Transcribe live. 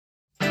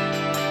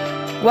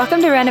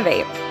Welcome to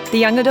Renovate, the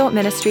young adult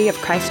ministry of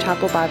Christ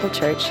Chapel Bible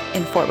Church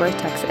in Fort Worth,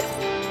 Texas.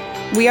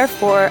 We are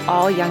for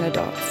all young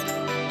adults.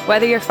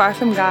 Whether you're far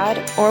from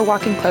God or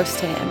walking close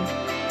to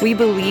Him, we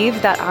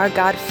believe that our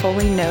God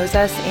fully knows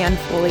us and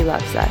fully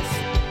loves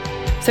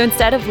us. So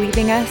instead of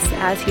leaving us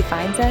as He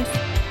finds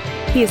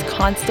us, He is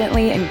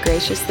constantly and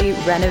graciously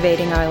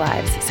renovating our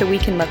lives so we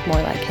can look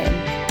more like Him.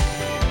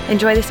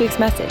 Enjoy this week's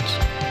message.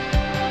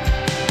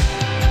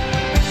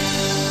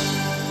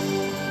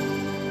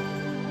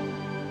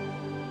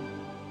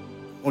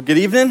 Well, good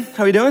evening.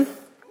 How are we doing?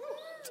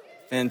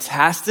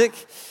 Fantastic.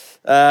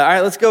 All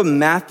right, let's go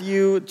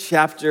Matthew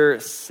chapter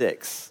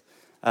 6.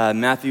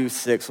 Matthew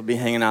 6, we'll be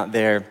hanging out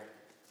there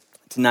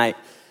tonight.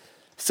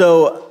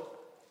 So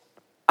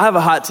I have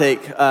a hot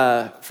take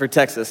for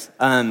Texas.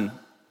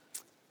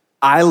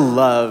 I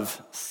love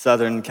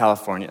Southern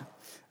California.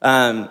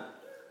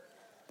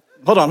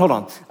 Hold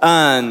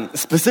on.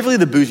 Specifically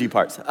the bougie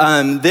parts.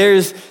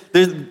 There's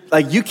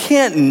like, you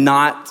can't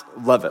not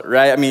love it,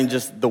 right? I mean,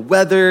 just the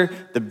weather,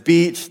 the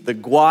beach, the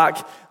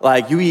guac,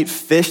 like you eat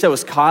fish that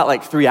was caught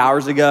like 3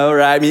 hours ago,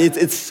 right? I mean,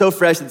 it's so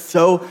fresh, it's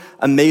so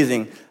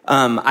amazing.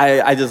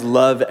 I just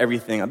love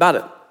everything about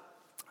it.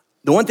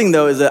 The one thing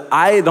though is that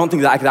I don't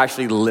think that I could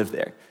actually live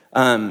there.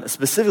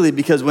 Specifically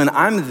because when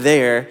I'm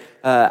there,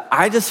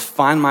 I just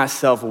find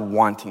myself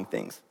wanting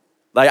things.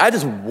 Like, I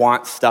just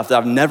want stuff that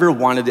I've never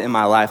wanted in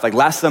my life. Like,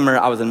 last summer,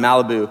 I was in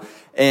Malibu,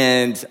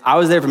 and I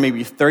was there for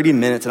maybe 30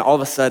 minutes, and all of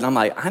a sudden, I'm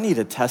like, I need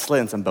a Tesla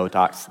and some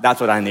Botox. That's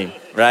what I need,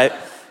 right?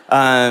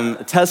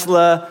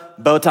 Tesla,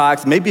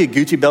 Botox, maybe a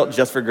Gucci belt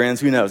just for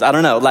grins, who knows? I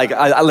don't know.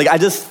 I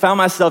just found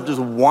myself just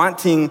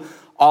wanting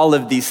all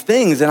of these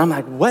things, and I'm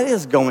like, what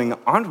is going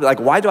on? Like,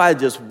 why do I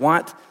just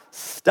want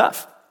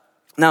stuff?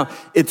 Now,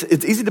 it's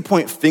easy to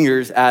point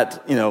fingers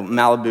at,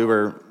 Malibu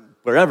or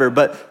wherever,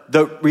 but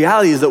the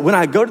reality is that when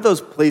I go to those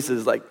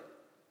places, like,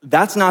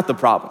 that's not the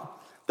problem.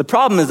 The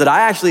problem is that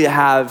I actually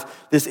have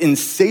this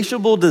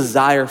insatiable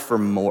desire for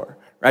more,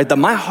 right? That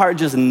my heart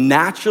just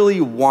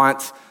naturally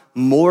wants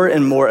more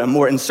and more and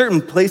more. In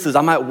certain places, I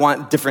might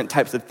want different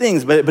types of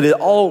things, but it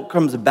all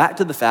comes back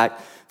to the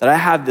fact that I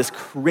have this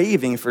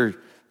craving for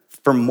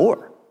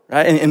more.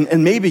 Right?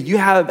 And maybe you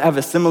have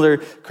a similar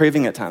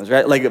craving at times,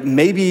 right? Like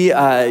maybe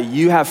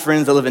you have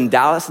friends that live in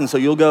Dallas, and so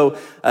you'll go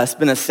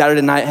spend a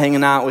Saturday night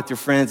hanging out with your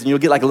friends, and you'll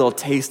get like a little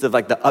taste of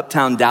like the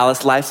uptown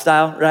Dallas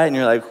lifestyle, right? And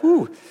you're like,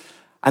 whew,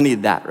 I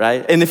need that,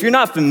 right? And if you're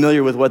not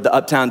familiar with what the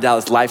uptown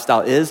Dallas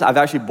lifestyle is, I've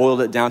actually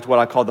boiled it down to what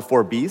I call the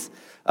 4 Bs.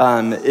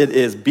 It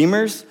is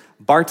Beamers,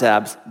 bar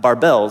tabs,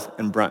 barbells,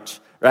 and brunch.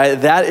 Right?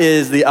 That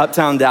is the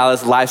uptown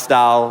Dallas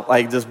lifestyle.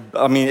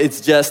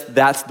 It's just,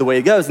 that's the way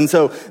it goes. And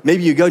so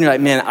maybe you go and you're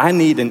like, man, I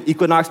need an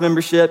Equinox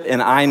membership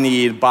and I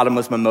need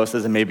bottomless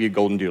mimosas and maybe a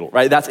golden doodle,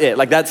 right? That's it.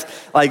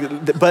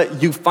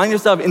 But you find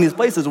yourself in these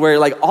places where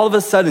like all of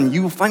a sudden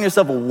you find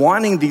yourself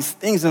wanting these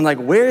things and like,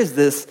 where is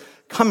this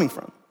coming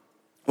from?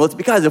 Well, it's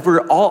because if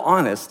we're all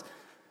honest,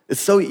 it's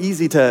so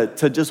easy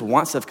to just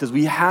want stuff because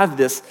we have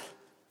this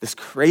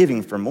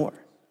craving for more.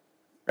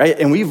 Right?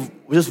 And we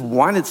just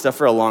wanted stuff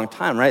for a long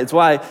time, right? It's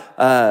why,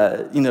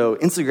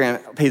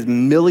 Instagram pays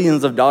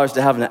millions of dollars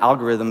to have an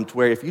algorithm to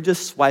where if you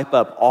just swipe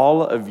up,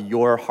 all of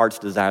your heart's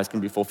desires can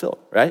be fulfilled,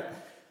 right?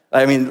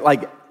 I mean,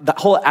 like the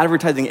whole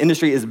advertising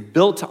industry is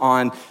built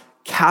on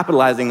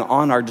capitalizing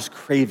on our just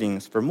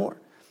cravings for more.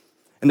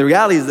 And the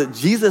reality is that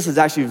Jesus is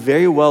actually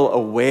very well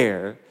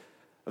aware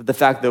of the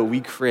fact that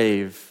we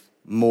crave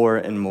more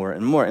and more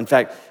and more. In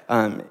fact,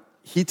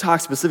 he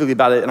talks specifically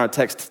about it in our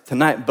text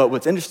tonight, but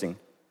what's interesting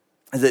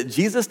is that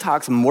Jesus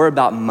talks more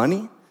about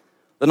money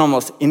than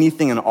almost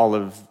anything in all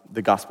of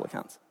the gospel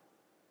accounts.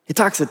 He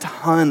talks a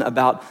ton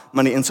about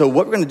money. And so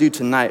what we're going to do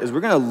tonight is we're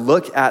going to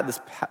look at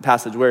this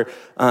passage where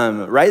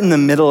right in the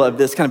middle of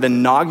this kind of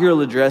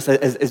inaugural address,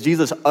 as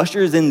Jesus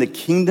ushers in the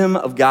kingdom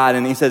of God,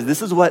 and he says,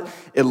 this is what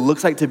it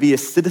looks like to be a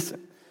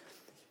citizen.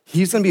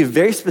 He's going to be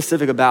very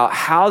specific about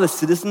how the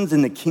citizens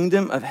in the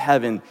kingdom of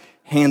heaven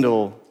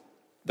handle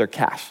their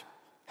cash,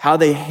 how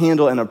they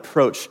handle and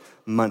approach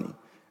money.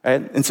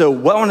 Right? And so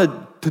what I wanted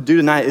to do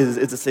tonight is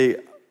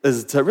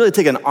to really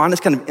take an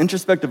honest kind of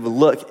introspective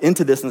look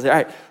into this and say, all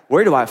right,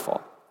 where do I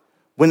fall?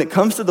 When it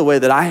comes to the way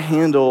that I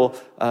handle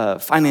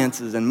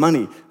finances and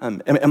money,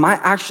 am I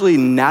actually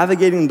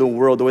navigating the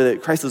world the way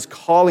that Christ is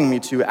calling me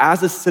to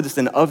as a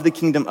citizen of the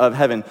kingdom of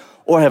heaven,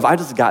 or have I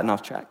just gotten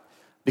off track?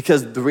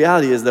 Because the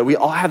reality is that we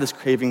all have this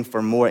craving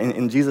for more,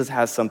 and Jesus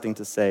has something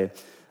to say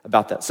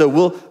about that. So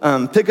we'll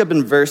pick up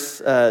in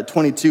verse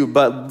 22,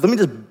 but let me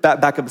just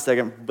back up a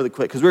second really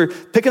quick, because we're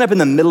picking up in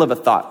the middle of a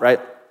thought, right?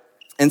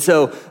 And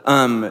so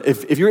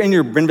if you're in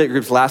your Renovate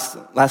groups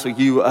last week,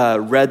 you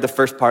read the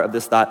first part of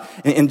this thought,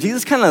 and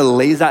Jesus kind of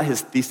lays out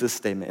his thesis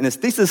statement. And his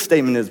thesis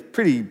statement is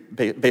pretty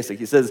basic.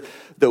 He says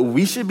that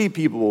we should be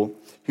people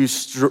who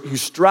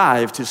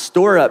strive to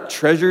store up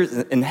treasures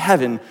in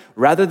heaven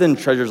rather than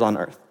treasures on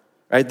earth.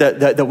 right?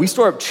 That we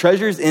store up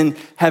treasures in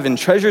heaven,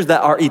 treasures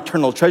that are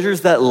eternal,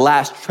 treasures that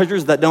last,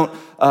 treasures that don't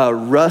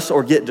rust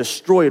or get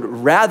destroyed,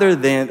 rather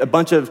than a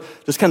bunch of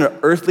just kind of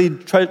earthly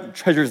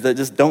treasures that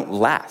just don't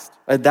last,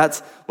 right? That's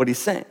what he's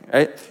saying,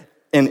 right?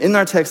 And in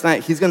our text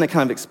tonight, he's going to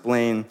kind of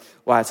explain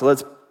why. So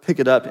let's pick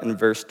it up in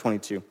verse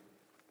 22.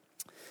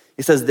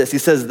 He says this, he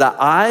says, the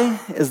eye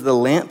is the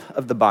lamp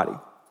of the body.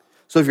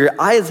 So if your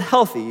eye is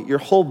healthy, your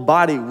whole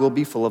body will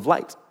be full of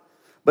light.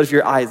 But if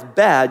your eye is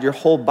bad, your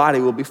whole body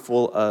will be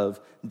full of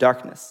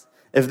darkness.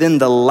 If then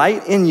the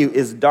light in you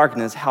is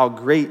darkness, how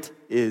great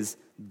is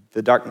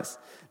the darkness?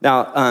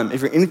 Now,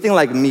 if you're anything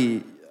like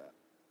me,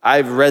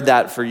 I've read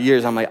that for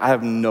years. I'm like, I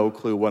have no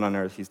clue what on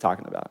earth he's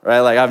talking about, right?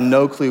 Like, I have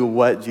no clue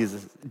what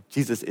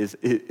Jesus is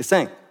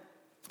saying.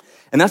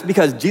 And that's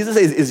because Jesus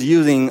is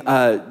using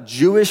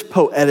Jewish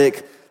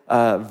poetic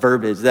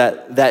verbiage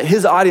that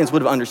his audience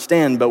would have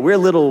understand, but we're a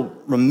little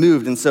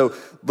removed. And so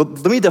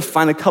let me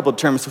define a couple of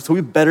terms so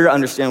we better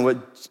understand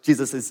what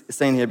Jesus is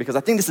saying here, because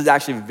I think this is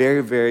actually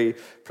very, very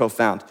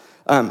profound.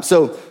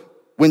 So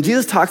when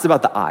Jesus talks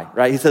about the eye,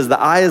 right, he says the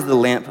eye is the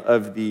lamp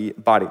of the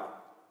body.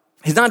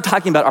 He's not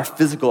talking about our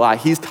physical eye.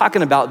 He's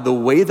talking about the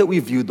way that we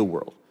view the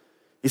world.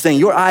 He's saying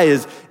your eye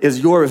is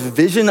your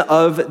vision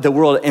of the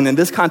world, and in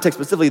this context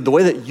specifically, the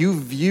way that you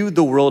view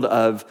the world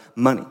of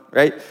money,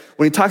 right?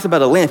 When he talks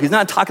about a lamp, he's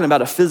not talking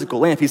about a physical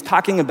lamp. He's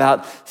talking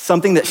about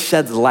something that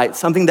sheds light,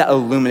 something that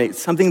illuminates,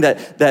 something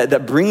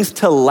that brings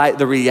to light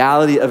the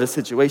reality of a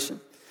situation.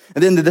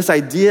 And then this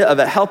idea of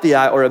a healthy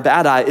eye or a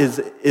bad eye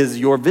is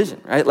your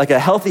vision, right? Like a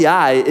healthy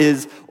eye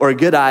is, or a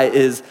good eye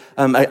is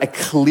a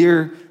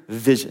clear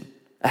vision,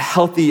 a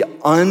healthy,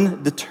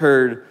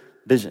 undeterred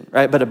vision,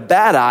 right? But a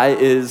bad eye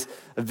is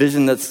a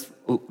vision that's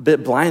a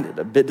bit blinded,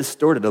 a bit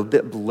distorted, a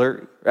bit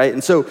blurry, right?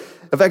 And so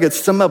if I could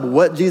sum up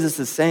what Jesus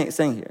is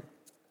saying here,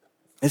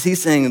 is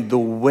he's saying the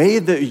way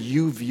that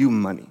you view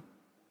money,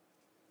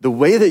 the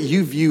way that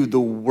you view the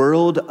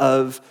world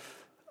of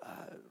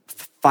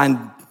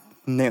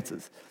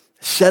finances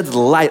sheds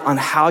light on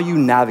how you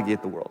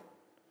navigate the world,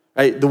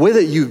 right? The way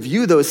that you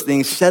view those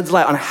things sheds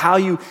light on how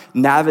you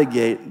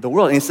navigate the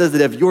world. And he says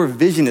that if your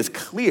vision is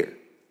clear,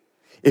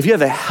 if you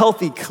have a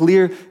healthy,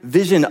 clear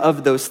vision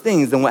of those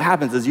things, then what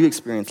happens is you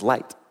experience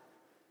light.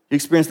 You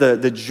experience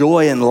the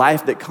joy and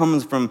life that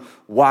comes from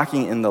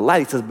walking in the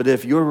light. He says, but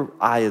if your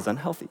eye is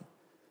unhealthy,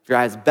 if your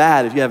eye is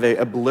bad, if you have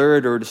a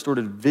blurred or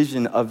distorted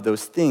vision of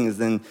those things,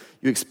 then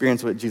you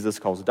experience what Jesus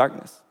calls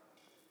darkness.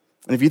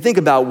 And if you think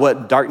about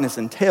what darkness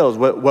entails,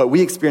 what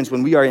we experience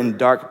when we are in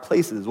dark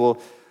places,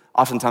 well,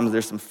 oftentimes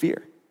there's some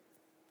fear,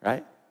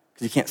 right?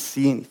 Because you can't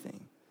see anything.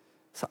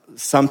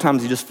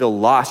 Sometimes you just feel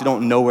lost. You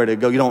don't know where to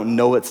go. You don't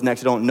know what's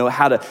next. You don't know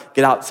how to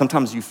get out.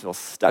 Sometimes you feel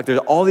stuck. There's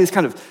all these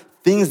kind of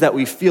things that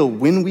we feel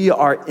when we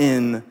are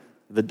in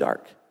the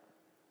dark.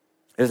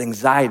 There's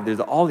anxiety.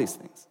 There's all these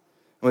things.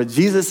 And what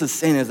Jesus is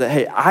saying is that,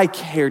 hey, I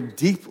care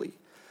deeply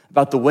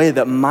about the way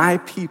that my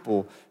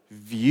people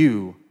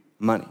view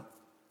money.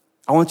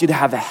 I want you to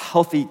have a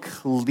healthy,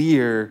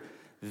 clear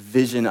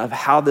vision of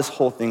how this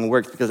whole thing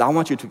works, because I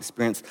want you to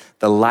experience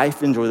the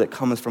life and joy that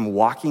comes from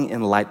walking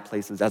in light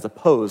places, as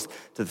opposed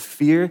to the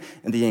fear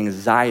and the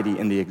anxiety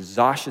and the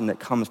exhaustion that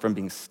comes from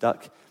being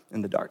stuck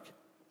in the dark.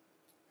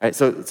 Right?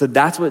 So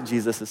that's what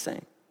Jesus is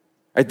saying.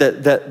 Right?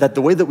 That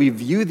the way that we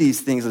view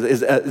these things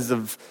is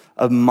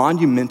of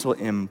monumental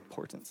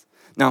importance.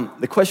 Now,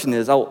 the question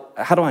is,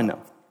 how do I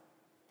know?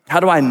 How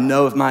do I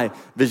know if my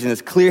vision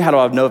is clear? How do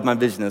I know if my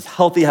vision is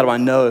healthy? How do I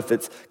know if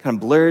it's kind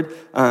of blurred?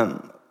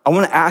 I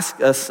want to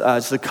ask us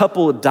just a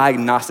couple of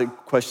diagnostic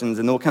questions,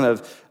 and then we'll kind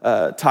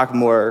of talk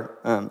more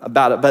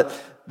about it. But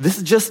this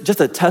is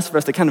just a test for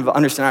us to kind of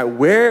understand, all right,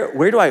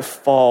 where do I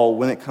fall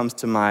when it comes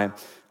to my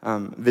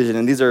vision?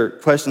 And these are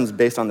questions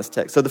based on this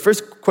text. So the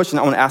first question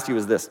I want to ask you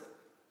is this.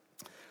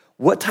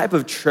 What type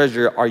of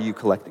treasure are you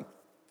collecting?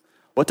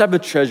 What type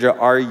of treasure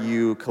are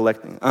you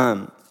collecting?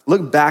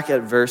 Look back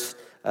at verse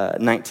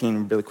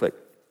 19 really quick.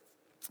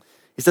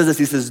 He says this,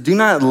 he says, do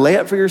not lay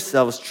up for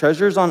yourselves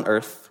treasures on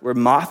earth where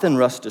moth and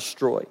rust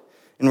destroy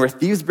and where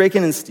thieves break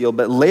in and steal,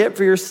 but lay up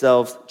for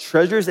yourselves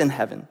treasures in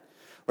heaven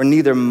where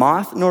neither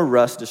moth nor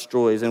rust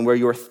destroys and where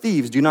your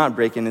thieves do not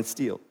break in and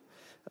steal.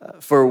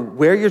 For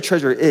where your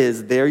treasure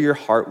is, there your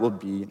heart will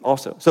be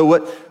also. So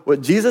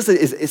what Jesus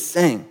is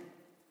saying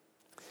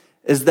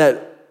is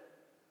that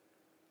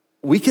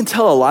we can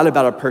tell a lot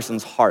about a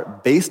person's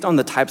heart based on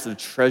the types of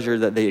treasure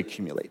that they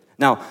accumulate.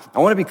 Now, I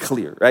want to be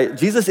clear, right?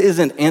 Jesus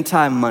isn't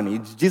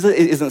anti-money. Jesus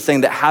isn't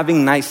saying that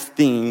having nice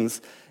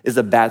things is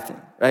a bad thing,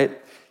 right?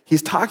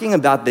 He's talking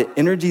about the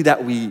energy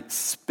that we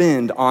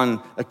spend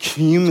on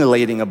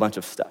accumulating a bunch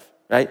of stuff,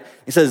 right?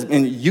 He says,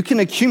 and you can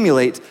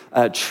accumulate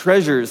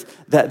treasures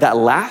that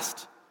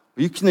last,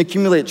 or you can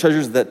accumulate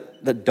treasures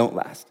that don't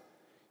last.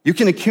 You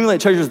can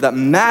accumulate treasures that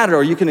matter,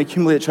 or you can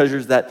accumulate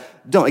treasures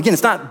that don't. Again,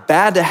 it's not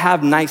bad to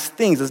have nice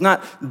things. It's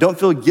not, don't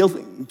feel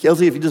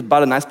guilty if you just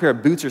bought a nice pair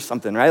of boots or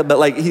something, right? But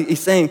like he's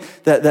saying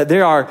that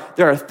there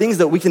are things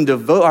that we can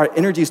devote our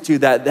energies to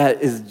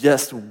that is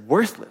just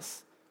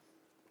worthless.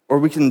 Or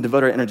we can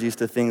devote our energies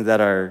to things that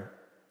are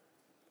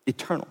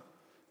eternal,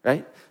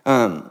 right?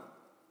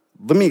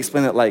 Let me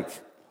explain it like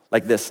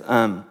this.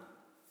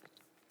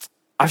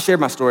 I've shared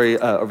my story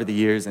over the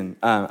years, and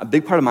a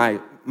big part of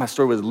my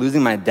story was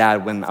losing my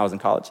dad when I was in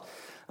college.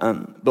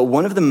 But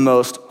one of the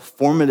most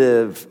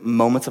formative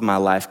moments of my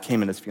life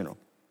came at his funeral,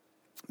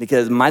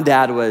 because my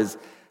dad was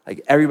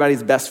like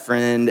everybody's best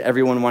friend.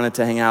 Everyone wanted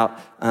to hang out,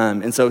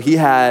 and so he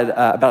had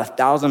about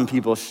 1,000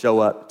 people show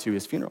up to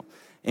his funeral,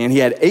 and he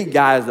had 8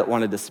 guys that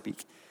wanted to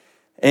speak.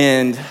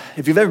 And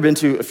if you've ever been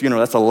to a funeral,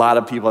 that's a lot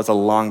of people. It's a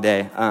long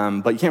day.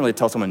 But you can't really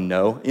tell someone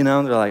no, you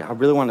know? They're like, I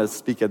really want to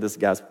speak at this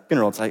guy's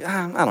funeral. It's like,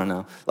 I don't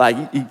know.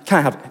 Like, you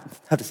kind of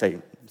have to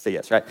say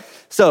yes, right?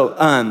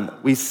 So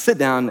we sit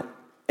down,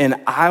 and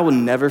I will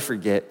never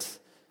forget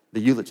the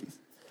eulogies.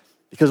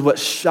 Because what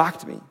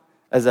shocked me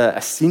as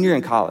a senior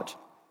in college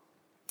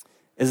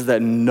is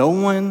that no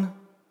one,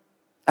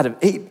 out of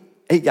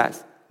eight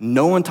guys,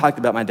 no one talked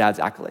about my dad's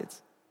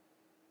accolades.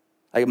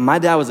 Like, my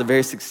dad was a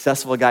very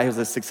successful guy. He was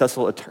a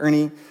successful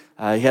attorney.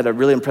 He had a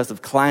really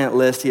impressive client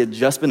list. He had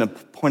just been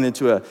appointed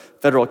to a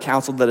federal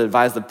council that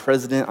advised the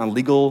president on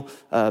legal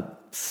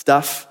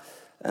stuff.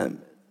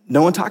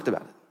 No one talked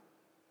about it.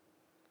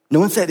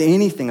 No one said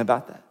anything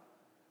about that.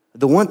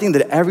 The one thing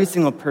that every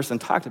single person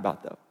talked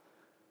about, though,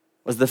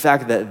 was the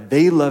fact that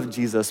they loved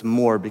Jesus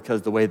more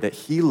because the way that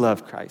he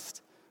loved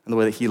Christ and the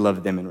way that he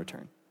loved them in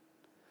return.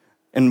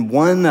 And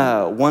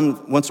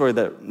one story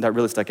that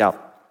really stuck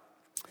out,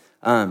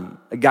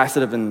 a guy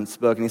stood up and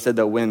spoke, and he said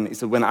that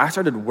when I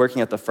started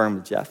working at the firm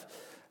with Jeff,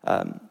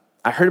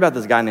 I heard about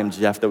this guy named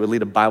Jeff that would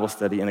lead a Bible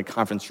study in a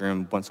conference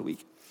room once a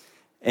week.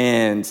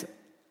 And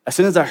as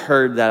soon as I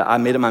heard that, I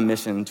made it my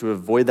mission to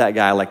avoid that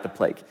guy like the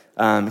plague.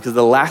 Because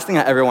the last thing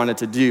I ever wanted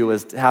to do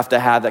was to have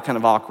that kind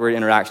of awkward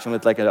interaction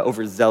with like an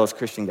overzealous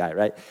Christian guy,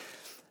 right?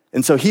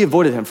 And so he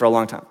avoided him for a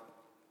long time.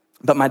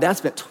 But my dad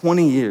spent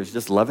 20 years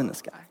just loving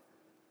this guy.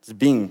 Just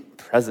being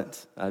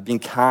present, being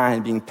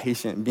kind, being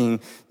patient, being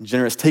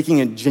generous, taking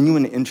a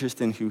genuine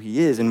interest in who he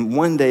is. And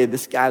one day,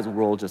 this guy's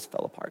world just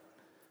fell apart.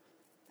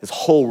 His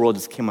whole world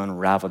just came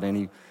unraveled. And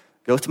he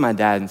goes to my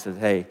dad and says,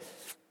 hey,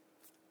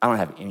 I don't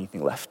have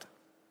anything left.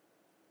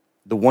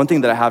 The one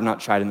thing that I have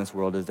not tried in this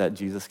world is that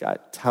Jesus guy.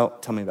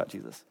 Tell me about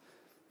Jesus.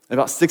 And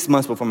about 6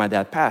 months before my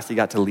dad passed, he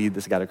got to lead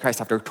this guy to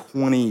Christ after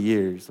 20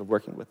 years of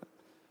working with him.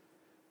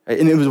 Right?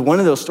 And it was one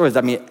of those stories.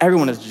 I mean,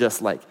 everyone is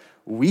just like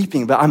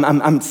weeping, but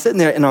I'm sitting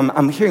there and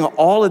I'm hearing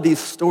all of these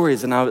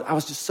stories, and I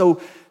was just so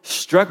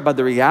struck by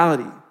the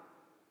reality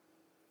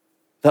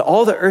that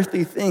all the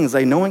earthly things,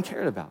 like, no one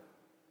cared about.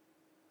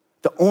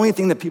 The only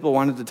thing that people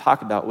wanted to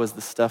talk about was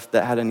the stuff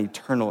that had an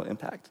eternal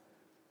impact.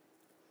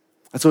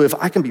 And so if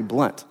I can be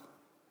blunt,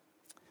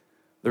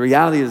 the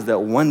reality is that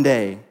one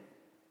day,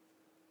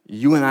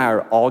 you and I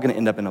are all going to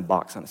end up in a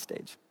box on a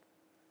stage.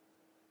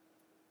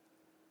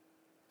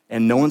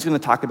 And no one's going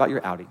to talk about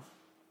your Audi.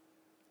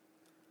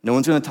 No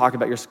one's going to talk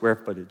about your square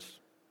footage.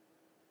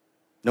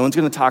 No one's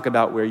going to talk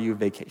about where you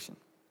vacation.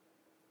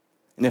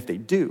 And if they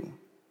do,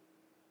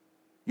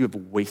 you have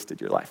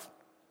wasted your life.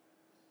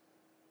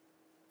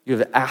 You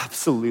have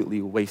absolutely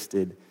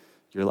wasted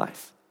your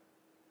life.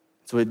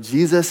 So what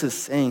Jesus is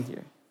saying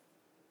here,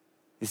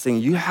 he's saying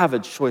you have a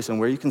choice on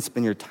where you can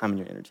spend your time and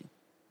your energy.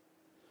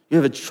 You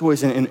have a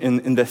choice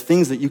in the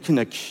things that you can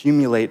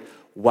accumulate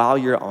while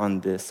you're on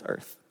this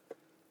earth.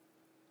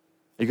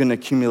 You're going to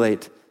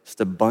accumulate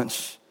just a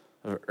bunch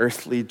of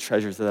earthly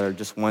treasures that are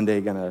just one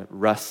day going to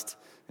rust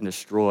and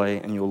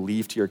destroy, and you'll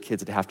leave to your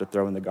kids to have to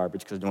throw in the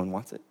garbage because no one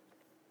wants it?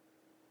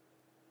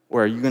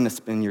 Or are you going to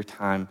spend your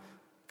time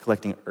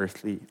collecting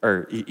earthly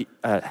or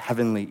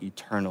heavenly,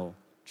 eternal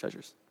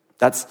treasures?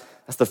 That's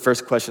the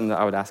first question that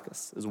I would ask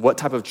us, is what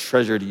type of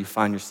treasure do you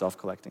find yourself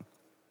collecting?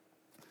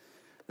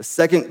 The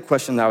second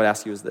question that I would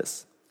ask you is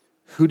this: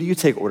 who do you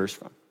take orders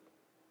from?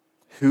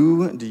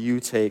 Who do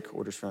you take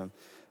orders from?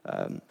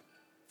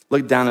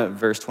 Look down at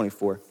verse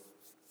 24.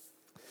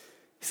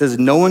 He says,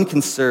 no one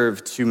can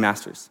serve 2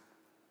 masters,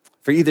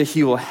 for either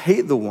he will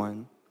hate the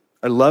one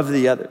or love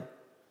the other.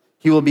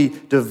 He will be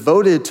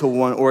devoted to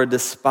one or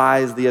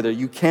despise the other.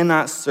 You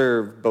cannot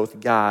serve both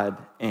God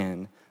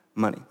and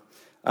money.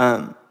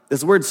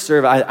 This word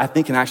serve, I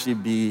think, can actually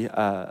be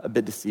a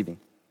bit deceiving.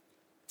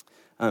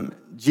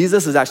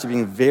 Jesus is actually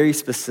being very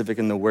specific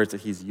in the words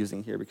that he's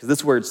using here, because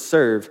this word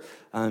serve,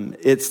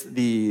 it's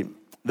the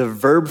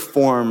verb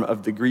form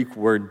of the Greek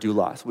word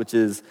doulos, which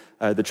is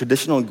the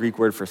traditional Greek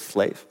word for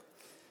slave.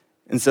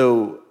 And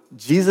so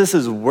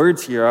Jesus'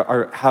 words here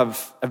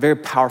have a very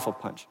powerful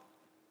punch.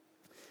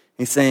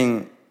 He's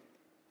saying,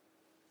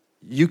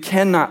 you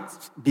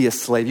cannot be a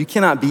slave. You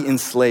cannot be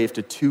enslaved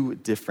to 2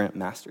 different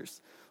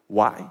masters.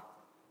 Why?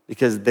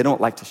 Because they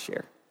don't like to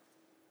share.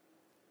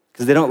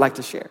 Because they don't like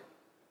to share,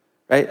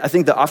 right? I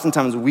think that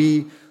oftentimes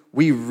we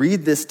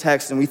read this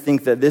text and we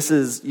think that this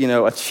is,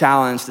 a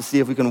challenge to see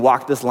if we can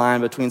walk this line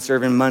between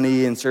serving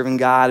money and serving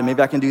God, and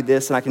maybe I can do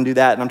this and I can do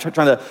that, and I'm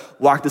trying to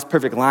walk this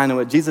perfect line, and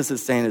what Jesus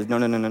is saying is,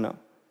 no.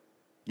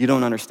 You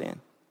don't understand.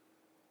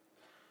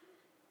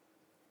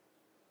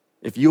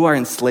 If you are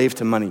enslaved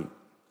to money,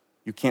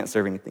 you can't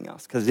serve anything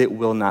else because it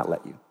will not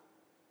let you.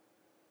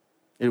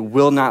 It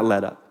will not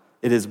let up.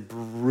 it is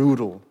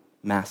brutal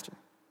master.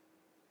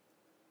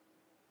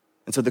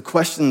 And so the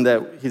question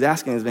that he's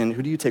asking is, man,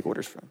 who do you take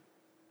orders from?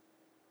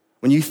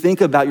 When you think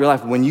about your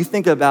life, when you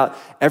think about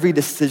every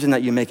decision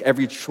that you make,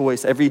 every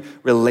choice, every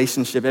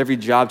relationship, every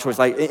job choice,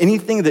 like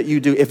anything that you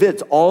do, if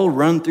it's all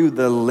run through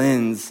the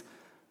lens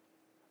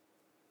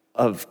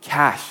of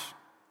cash,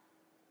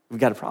 we've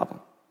got a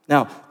problem.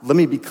 Now, let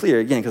me be clear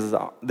again, because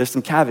there's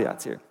some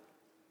caveats here.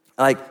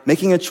 Like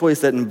making a choice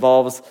that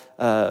involves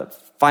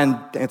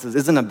finances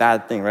isn't a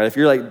bad thing, right? If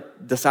you're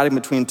like deciding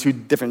between two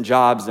different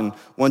jobs and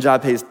one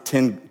job pays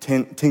 10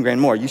 grand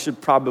more, you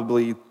should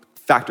probably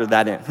factor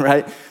that in,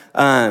 right?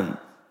 I'm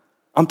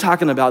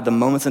talking about the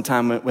moments in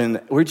time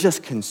when we're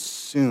just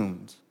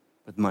consumed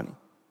with money.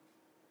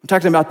 I'm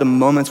talking about the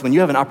moments when you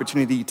have an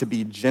opportunity to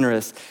be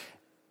generous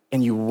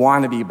and you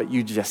want to be, but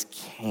you just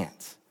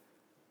can't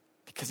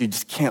because you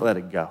just can't let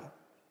it go.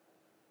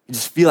 You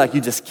just feel like you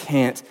just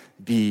can't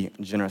be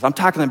generous. I'm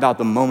talking about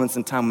the moments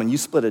in time when you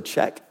split a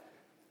check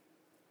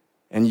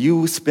and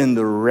you spend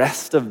the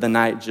rest of the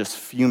night just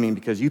fuming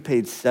because you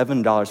paid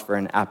 $7 for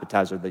an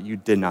appetizer that you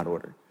did not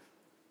order.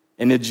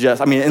 And it just,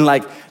 not in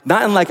like,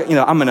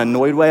 I'm an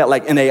annoyed way,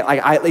 like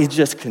it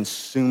just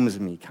consumes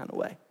me kind of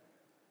way.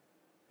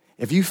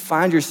 If you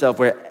find yourself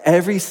where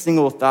every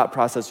single thought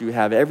process you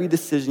have, every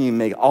decision you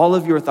make, all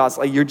of your thoughts,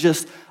 like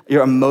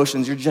your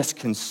emotions, you're just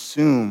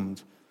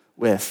consumed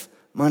with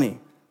money,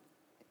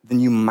 then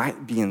you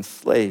might be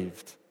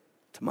enslaved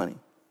to money.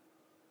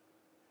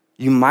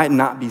 You might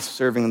not be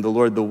serving the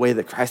Lord the way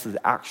that Christ is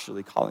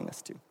actually calling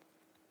us to.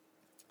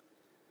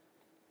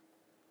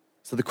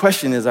 So the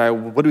question is,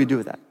 what do we do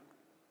with that?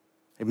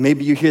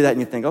 Maybe you hear that and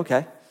you think,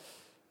 okay,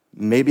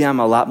 maybe I'm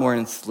a lot more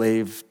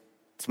enslaved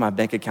to my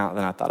bank account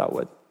than I thought I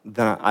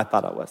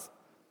was.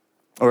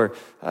 Or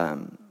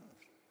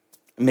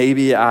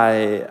maybe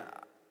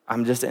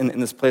I'm just in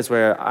this place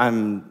where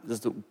I'm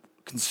just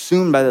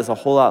consumed by this a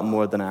whole lot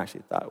more than I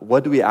actually thought.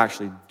 What do we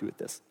actually do with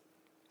this?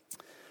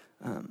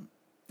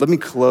 Let me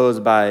close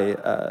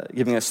by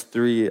giving us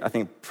three, I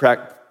think,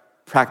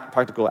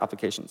 practical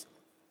applications.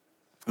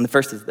 And the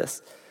first is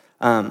this.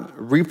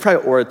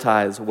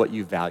 Reprioritize what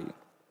you value.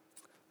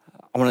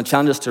 I want to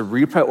challenge us to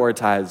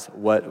reprioritize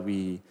what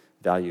we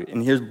value.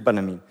 And here's what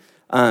I mean.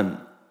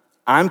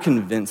 I'm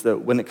convinced that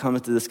when it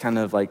comes to this kind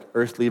of like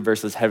earthly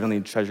versus heavenly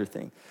treasure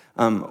thing,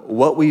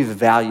 what we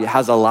value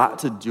has a lot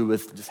to do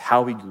with just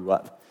how we grew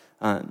up.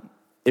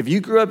 If you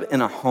grew up in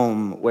a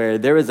home where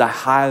there is a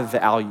high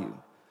value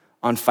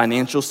on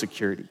financial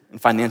security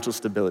and financial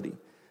stability,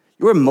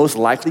 you are most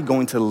likely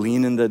going to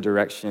lean in the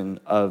direction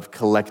of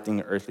collecting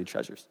earthly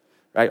treasures.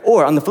 Right?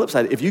 Or on the flip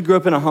side, if you grew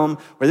up in a home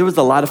where there was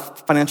a lot of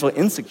financial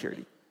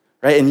insecurity,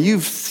 right? And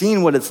you've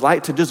seen what it's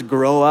like to just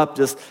grow up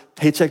just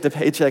paycheck to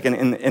paycheck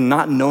and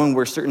not knowing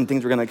where certain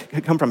things were going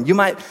to come from, you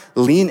might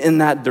lean in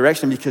that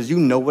direction because you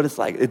know what it's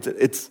like.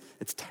 It's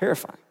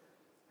terrifying,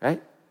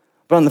 right?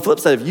 But on the flip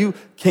side, if you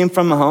came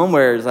from a home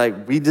where it's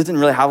like we didn't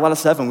really have a lot of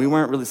stuff and we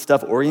weren't really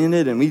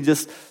stuff-oriented and we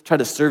just tried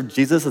to serve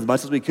Jesus as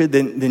much as we could,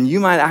 then you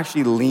might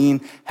actually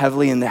lean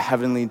heavily in the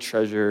heavenly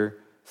treasure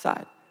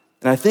side.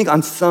 And I think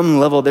on some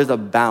level, there's a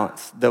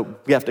balance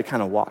that we have to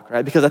kind of walk,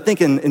 right? Because I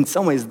think in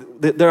some ways,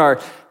 there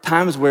are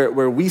times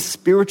where we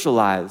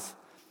spiritualize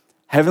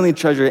heavenly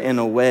treasure in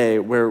a way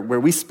where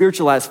we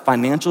spiritualize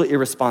financial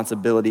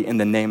irresponsibility in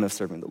the name of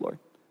serving the Lord.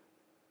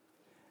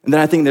 And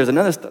then I think there's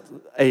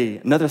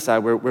another side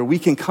where we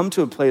can come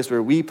to a place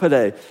where we put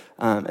a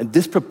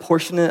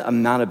disproportionate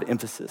amount of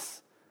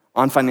emphasis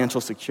on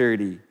financial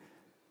security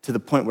to the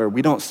point where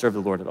we don't serve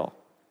the Lord at all.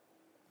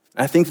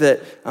 I think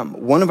that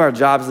one of our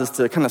jobs is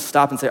to kind of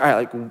stop and say, all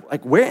right,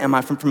 like where am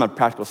I from a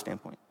practical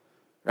standpoint,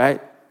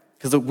 right?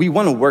 Because we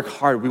want to work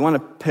hard. We want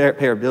to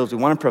pay our bills.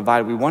 We want to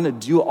provide. We want to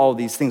do all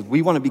these things.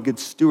 We want to be good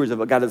stewards of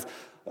what God has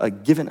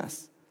given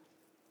us.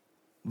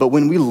 But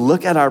when we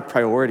look at our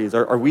priorities,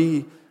 are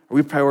we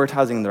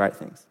prioritizing the right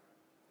things?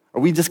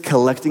 Are we just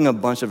collecting a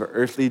bunch of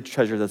earthly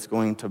treasure that's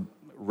going to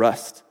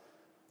rust?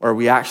 Or are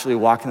we actually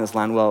walking this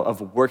line well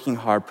of working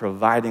hard,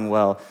 providing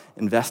well,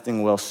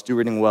 investing well,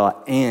 stewarding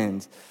well,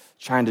 and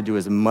trying to do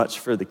as much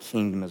for the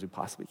kingdom as we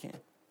possibly can?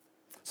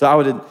 So I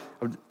would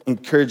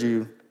encourage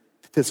you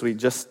this week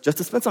just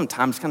to spend some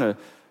time just kind of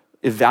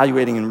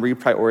evaluating and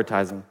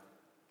reprioritizing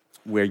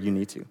where you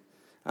need to.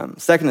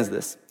 Second is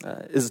this,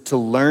 is to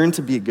learn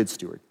to be a good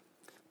steward.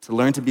 To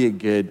learn to be a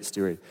good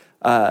steward.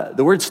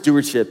 The word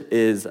stewardship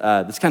is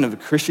this kind of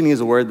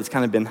Christianese word that's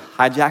kind of been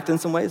hijacked in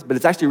some ways, but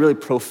it's actually a really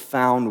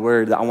profound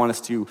word that I want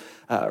us to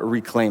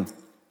reclaim.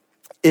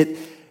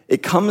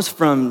 It comes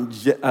from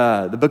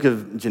the book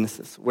of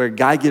Genesis, where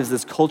God gives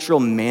this cultural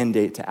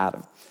mandate to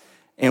Adam.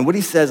 And what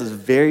he says is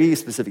very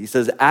specific. He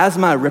says, as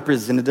my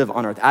representative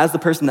on earth, as the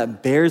person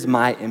that bears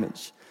my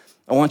image,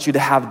 I want you to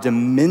have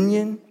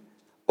dominion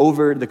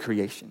over the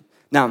creation.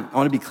 Now, I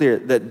want to be clear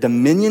that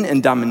dominion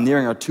and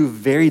domineering are two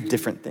very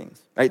different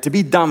things, right? To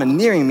be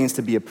domineering means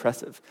to be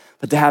oppressive,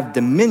 but to have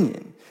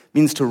dominion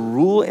means to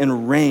rule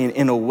and reign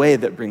in a way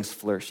that brings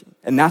flourishing.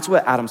 And that's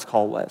what Adam's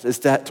call was, is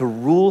to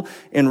rule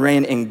and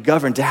reign and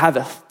govern, to have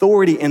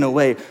authority in a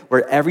way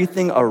where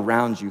everything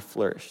around you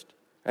flourished,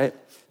 right?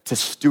 To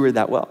steward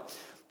that well.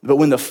 But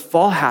when the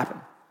fall happened,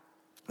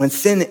 when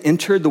sin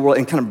entered the world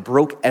and kind of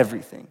broke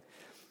everything,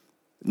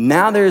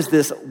 now there's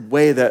this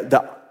way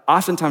that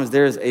oftentimes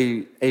there's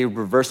a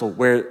reversal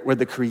where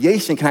the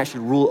creation can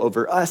actually rule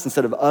over us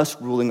instead of us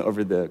ruling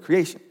over the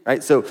creation,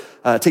 right? So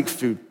take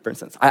food, for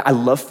instance. I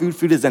love food.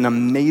 Food is an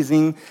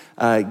amazing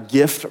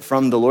gift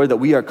from the Lord that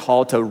we are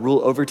called to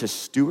rule over, to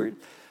steward.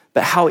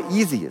 But how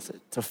easy is it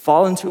to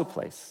fall into a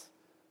place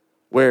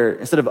where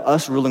instead of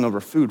us ruling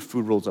over food,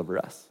 food rules over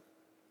us?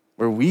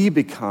 Where we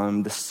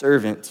become the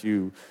servant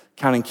to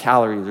counting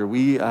calories, or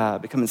we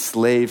become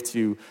enslaved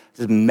to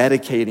just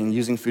medicating,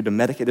 using food to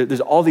medicate.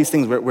 There's all these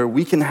things where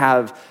we can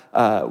have,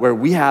 where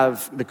we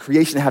have the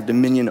creation have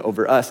dominion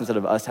over us instead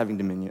of us having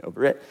dominion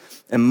over it.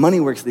 And money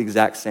works the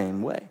exact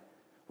same way,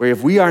 where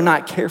if we are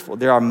not careful,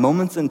 there are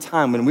moments in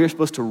time when we are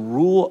supposed to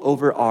rule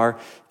over our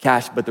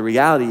cash, but the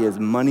reality is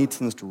money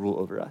tends to rule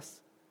over us.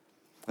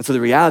 And so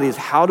the reality is,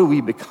 how do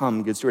we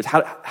become good stewards?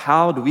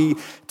 How do we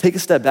take a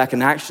step back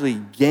and actually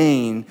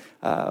gain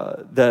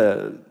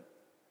the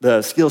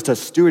skills to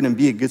steward and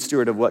be a good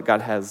steward of what God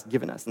has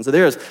given us? And so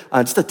there's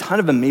just a ton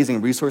of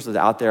amazing resources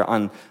out there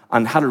on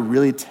how to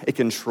really take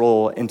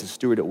control and to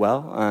steward it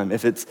well.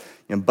 If it's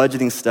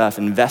budgeting stuff,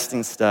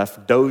 investing stuff,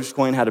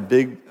 Dogecoin had a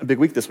big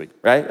week this week,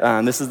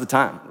 right? This is the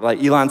time.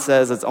 Like Elon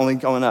says, it's only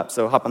going up,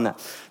 so hop on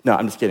that. No,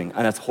 I'm just kidding.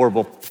 That's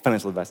horrible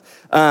financial advice.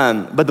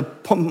 But the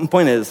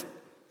point is,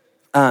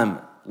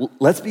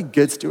 let's be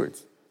good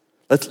stewards.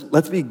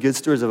 Let's be good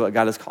stewards of what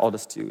God has called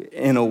us to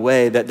in a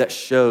way that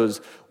shows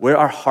where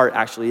our heart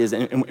actually is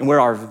and where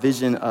our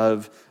vision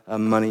of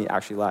money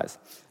actually lies.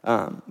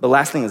 The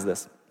last thing is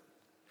this: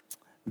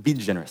 be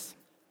generous.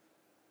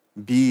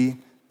 Be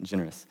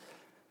generous.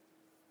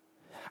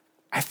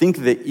 I think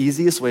the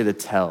easiest way to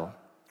tell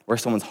where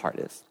someone's heart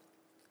is,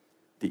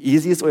 the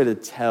easiest way to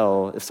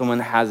tell if someone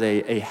has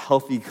a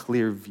healthy,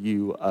 clear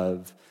view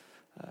of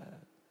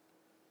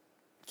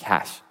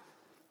cash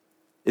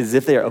is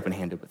if they are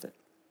open-handed with it.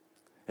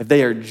 If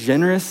they are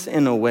generous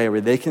in a way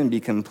where they can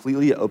be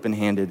completely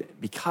open-handed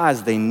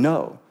because they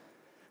know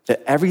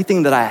that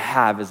everything that I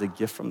have is a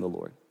gift from the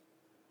Lord.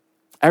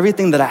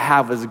 Everything that I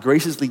have was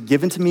graciously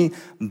given to me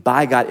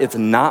by God. It's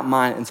not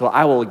mine. And so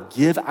I will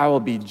give, I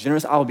will be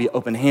generous, I will be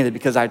open-handed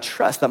because I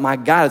trust that my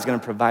God is going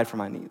to provide for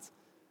my needs.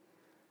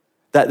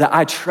 That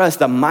I trust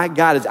that my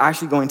God is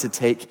actually going to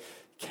take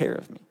care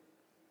of me.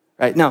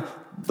 Right? Now,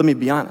 let me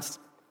be honest.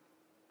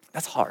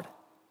 That's hard.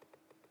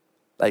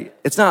 Like,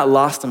 it's not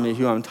lost on me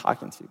who I'm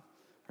talking to,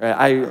 right?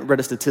 I read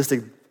a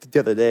statistic the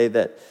other day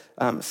that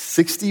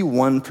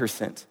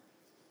 61%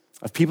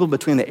 of people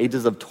between the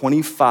ages of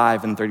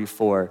 25 and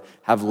 34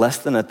 have less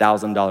than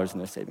 $1,000 in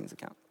their savings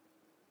account.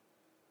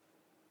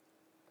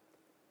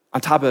 On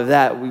top of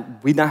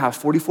that, we now have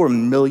 44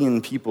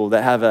 million people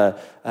that have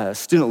a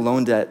student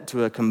loan debt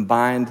to a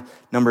combined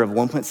number of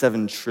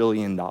 $1.7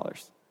 trillion.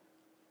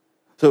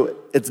 So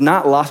it's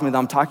not lost on me that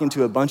I'm talking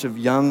to a bunch of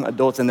young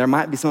adults, and there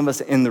might be some of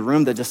us in the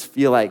room that just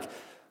feel like,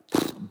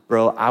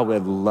 bro, I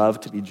would love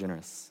to be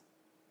generous,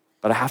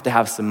 but I have to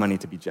have some money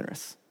to be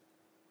generous,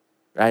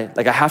 right?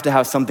 Like I have to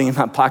have something in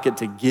my pocket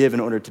to give in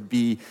order to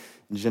be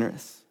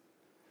generous.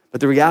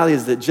 But the reality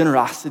is that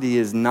generosity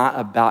is not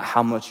about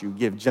how much you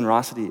give.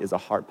 Generosity is a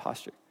heart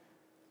posture.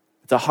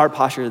 It's a heart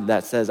posture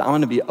that says, I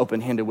want to be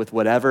open-handed with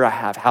whatever I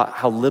have,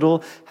 how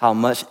little, how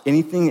much,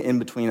 anything in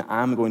between,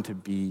 I'm going to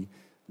be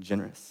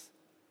generous.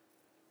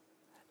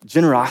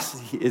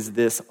 Generosity is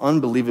this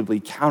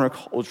unbelievably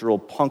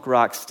countercultural, punk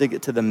rock, stick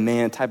it to the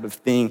man type of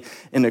thing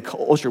in a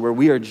culture where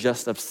we are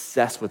just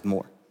obsessed with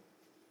more,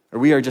 or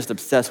we are just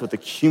obsessed with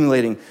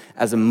accumulating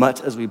as much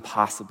as we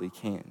possibly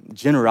can.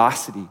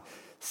 Generosity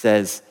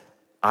says,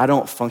 I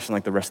don't function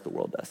like the rest of the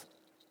world does.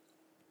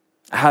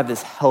 I have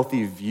this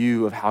healthy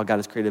view of how God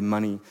has created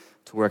money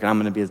to work, and I'm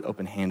going to be as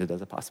open-handed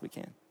as I possibly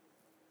can.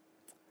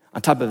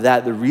 On top of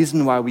that, the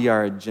reason why we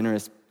are a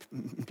generous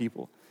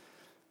people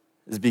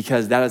is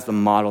because that is the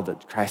model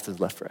that Christ has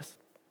left for us.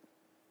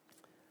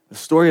 The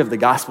story of the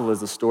gospel is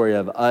the story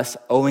of us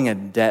owing a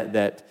debt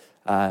that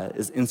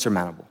is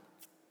insurmountable.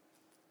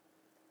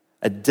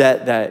 A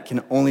debt that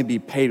can only be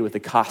paid with the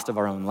cost of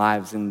our own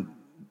lives. And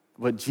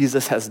what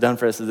Jesus has done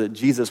for us is that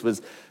Jesus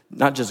was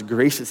not just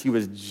gracious, he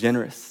was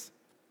generous.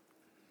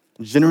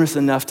 Generous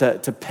enough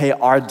to pay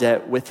our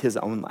debt with his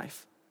own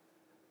life.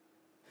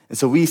 And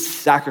so we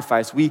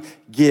sacrifice, we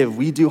give,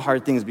 we do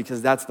hard things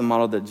because that's the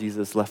model that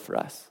Jesus left for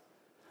us.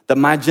 That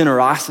my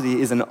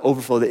generosity is an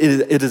overflow, that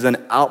it is an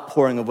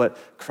outpouring of what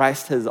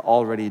Christ has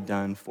already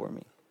done for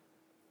me.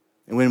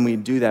 And when we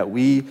do that,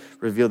 we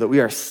reveal that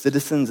we are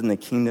citizens in the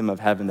kingdom of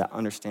heaven that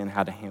understand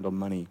how to handle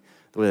money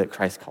the way that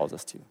Christ calls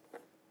us to.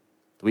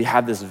 That we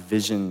have this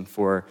vision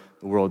for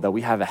the world, that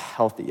we have a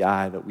healthy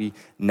eye, that we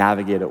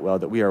navigate it well,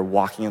 that we are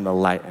walking in the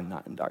light and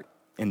not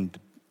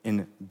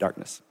in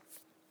darkness.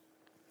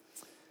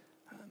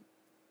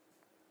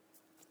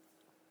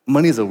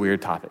 Money is a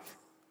weird topic.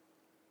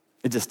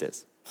 It just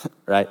is,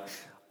 right?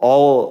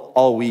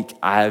 All week,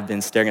 I've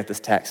been staring at this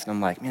text, and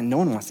I'm like, man, no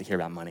one wants to hear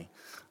about money.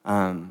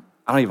 I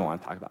don't even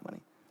want to talk about money.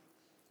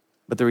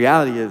 But the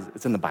reality is,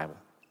 it's in the Bible.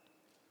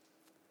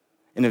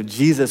 And if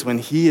Jesus, when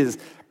he is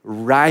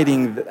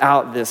writing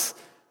out this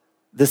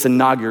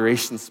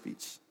inauguration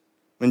speech,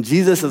 when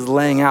Jesus is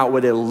laying out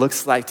what it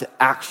looks like to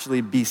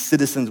actually be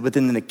citizens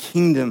within the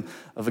kingdom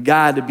of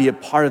God, to be a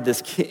part of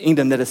this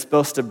kingdom that is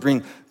supposed to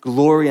bring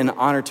glory and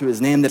honor to his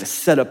name, that is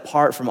set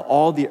apart from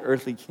all the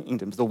earthly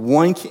kingdoms, the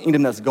one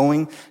kingdom that's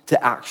going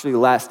to actually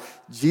last,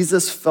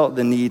 Jesus felt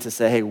the need to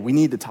say, hey, we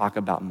need to talk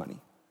about money.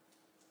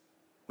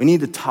 We need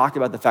to talk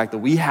about the fact that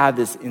we have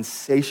this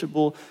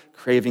insatiable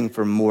craving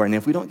for more, and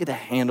if we don't get a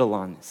handle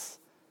on this,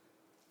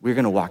 we're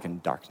gonna walk in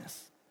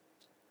darkness.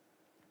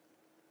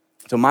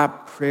 So my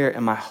prayer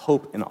and my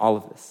hope in all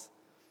of this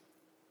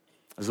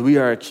is we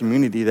are a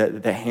community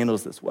that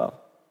handles this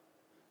well,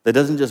 that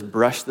doesn't just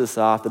brush this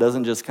off, that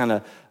doesn't just kind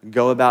of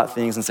go about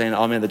things and saying,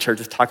 oh man, the church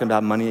is talking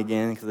about money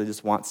again because they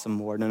just want some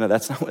more. No,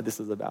 that's not what this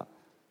is about.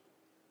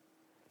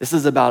 This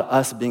is about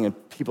us being a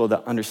people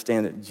that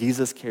understand that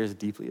Jesus cares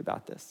deeply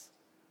about this.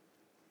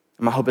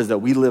 And my hope is that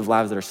we live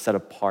lives that are set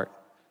apart,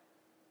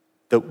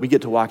 that we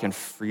get to walk in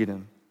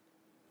freedom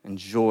and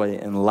joy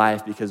and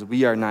life because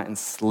we are not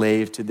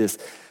enslaved to this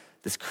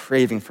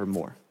craving for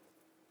more.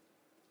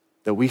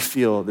 That we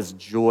feel this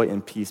joy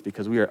and peace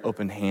because we are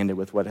open-handed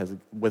with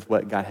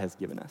what God has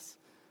given us.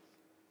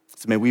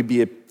 So may we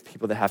be a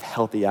people that have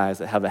healthy eyes,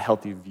 that have a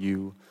healthy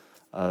view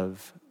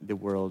of the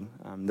world,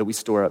 that we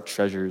store up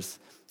treasures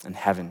in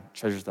heaven,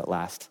 treasures that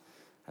last,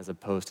 as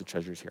opposed to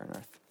treasures here on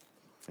earth.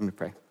 Let me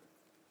pray.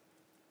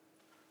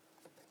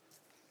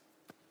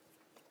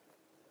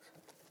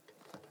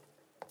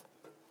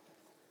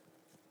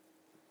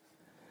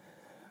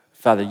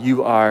 Father,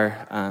 you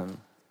are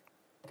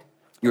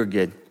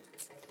good.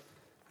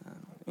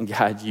 And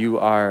God, you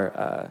are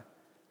a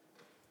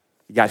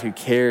God who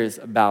cares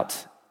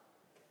about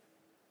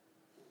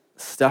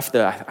stuff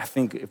that I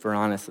think, if we're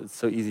honest, it's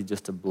so easy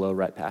just to blow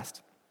right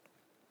past.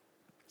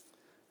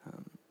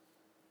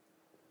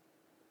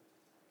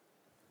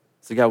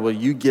 So God, will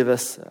you give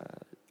us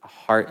a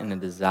heart and a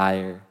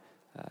desire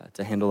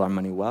to handle our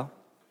money well,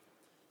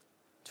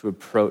 to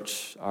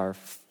approach our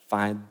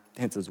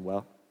finances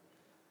well?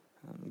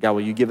 God,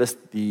 will you give us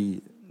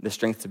the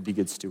strength to be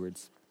good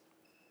stewards,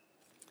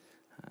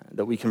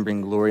 that we can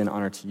bring glory and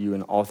honor to you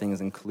in all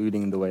things,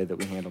 including the way that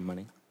we handle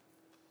money.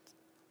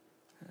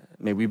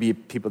 May we be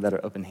people that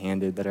are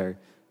open-handed, that are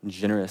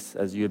generous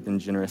as you have been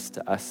generous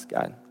to us,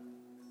 God.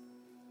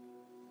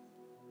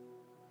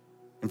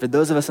 And for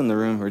those of us in the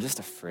room who are just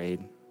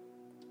afraid,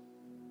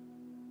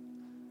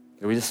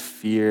 that we just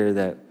fear,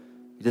 that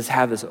we just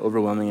have this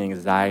overwhelming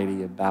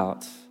anxiety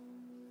about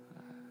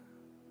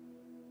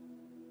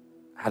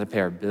how to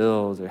pay our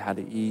bills or how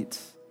to eat,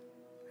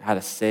 or how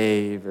to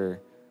save, or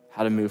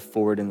how to move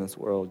forward in this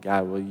world,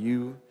 God, will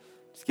you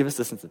just give us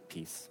a sense of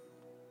peace?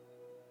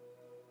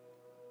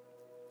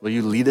 Will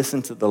you lead us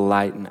into the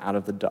light and out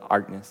of the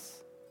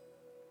darkness,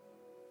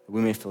 that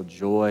we may feel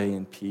joy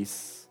and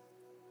peace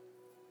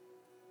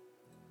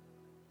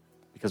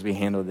because we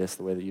handle this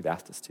the way that you've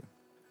asked us to.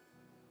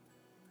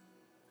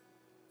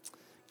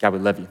 God, we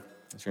love you.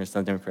 It's in your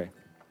son's name we pray.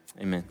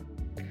 Amen.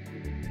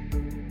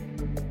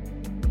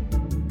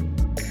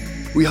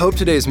 We hope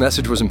today's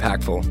message was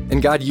impactful,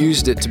 and God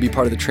used it to be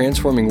part of the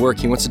transforming work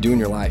he wants to do in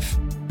your life.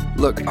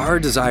 Look, our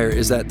desire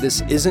is that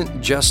this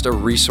isn't just a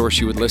resource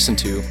you would listen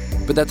to,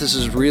 but that this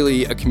is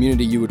really a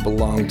community you would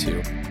belong to.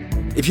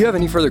 If you have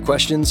any further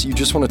questions, you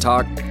just want to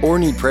talk, or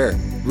need prayer,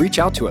 reach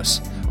out to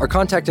us. Our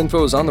contact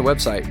info is on the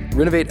website,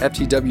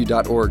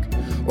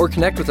 renovateftw.org, or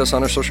connect with us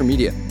on our social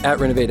media,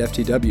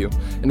 @renovateftw,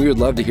 and we would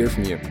love to hear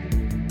from you.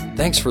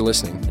 Thanks for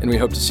listening, and we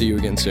hope to see you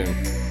again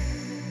soon.